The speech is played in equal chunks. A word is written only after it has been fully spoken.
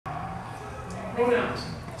Pronouns.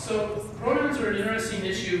 So pronouns are an interesting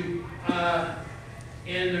issue, and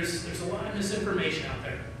there's a lot of misinformation out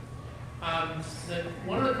there.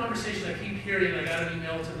 One of the conversations I keep hearing, I got an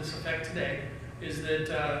email to this effect today, is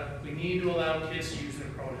that we need to allow kids to use their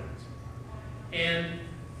pronouns. And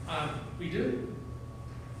we do.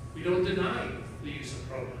 We don't deny the use of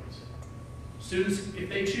pronouns. Students, if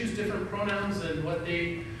they choose different pronouns than what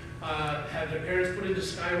they have their parents put into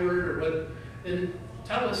Skyward or what, then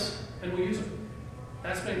tell us and we'll use them.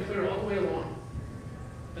 That's been clear all the way along.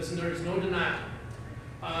 There's no denial.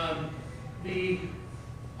 If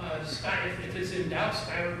it's in doubt,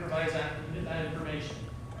 Skyward provides that information.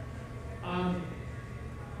 And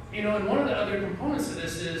one of the other components of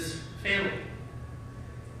this is family.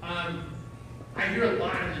 I hear a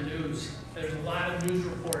lot in the news. There's a lot of news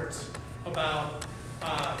reports about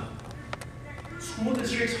school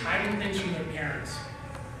districts hiding things from their parents.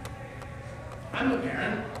 I'm a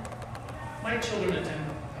parent.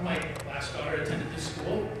 My last daughter attended this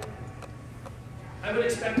school. I would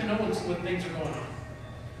expect to know when things are going on.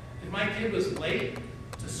 If my kid was late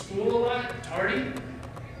to school a lot, tardy,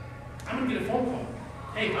 I'm going to get a phone call.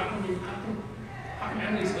 Hey, how come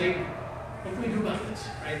Emily's late? What can we do about this?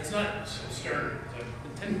 Right? It's not so stern.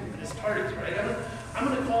 It's tardies, right? I'm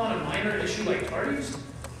going to call on a minor issue like tardies,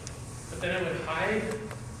 but then I would hide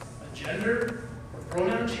a gender or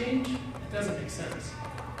pronoun change. It doesn't make sense.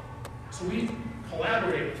 So we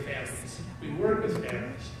collaborate with families. We work with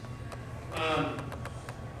families.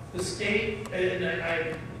 The state, and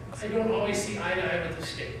I don't always see eye to eye with the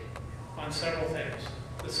state on several things.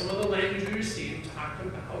 But some of the language we received talked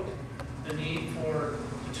about the need for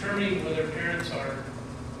determining whether parents are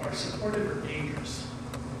supportive or dangerous.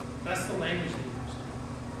 That's the language they used.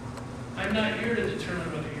 I'm not here to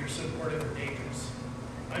determine whether you're supportive or dangerous.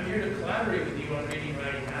 I'm here to collaborate with you on reading,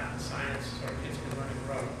 writing, math, and science so our kids can learn and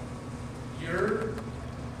grow.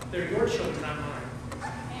 They're your children, not mine.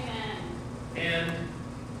 Amen. And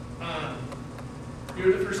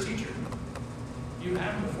you're the first teacher. You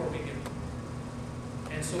have them before we get them.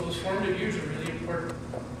 And so those formative years are really important.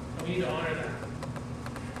 And we need to honor that.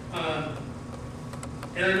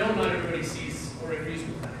 And I know not everybody sees or agrees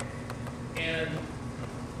with that. And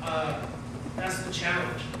that's the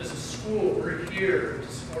challenge. As a school, we're here to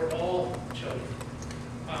support all children,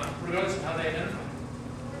 regardless of how they identify.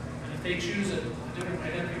 And if they choose a different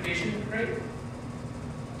identification, great.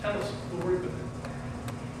 Tell us. We'll work with it.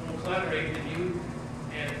 And we'll collaborate with you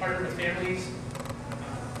and partner with families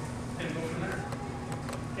and go from there.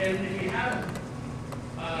 And if you haven't,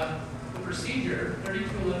 the procedure,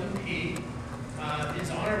 3211P, is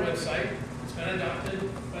on our website. It's been adopted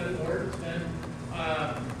by the board. It's been,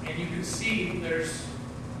 and you can see there's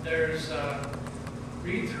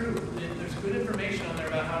read through. There's good information on there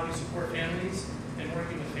about how we support families and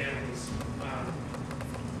working with families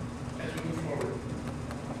as we move forward.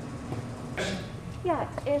 Yeah,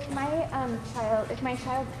 if my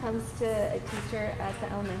child comes to a teacher at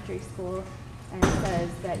the elementary school and says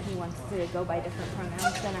that he wants to go by different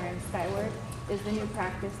pronouns than are in Skyward, is the new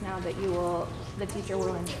practice now that the teacher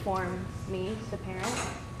will inform me, the parent?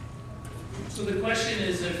 So the question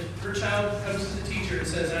is, if her child comes to the teacher and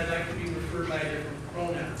says, I'd like to be referred by a different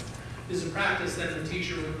pronoun, is a practice that the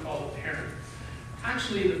teacher would call the parent.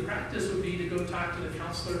 Actually, the practice would be to go talk to the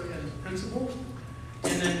counselor and the principal,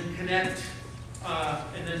 and then connect,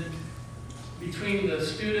 and then between the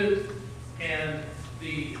student and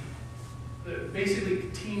basically the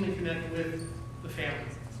team and connect with the family,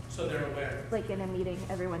 so they're aware. Like in a meeting,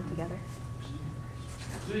 everyone together.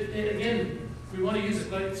 Again, we want to use it,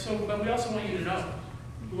 but we also want you to know.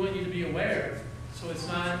 We want you to be aware, so it's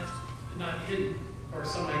not hidden or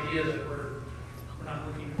some idea that we're not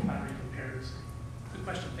looking at collaborating with parents. Good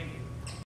question. Thank you.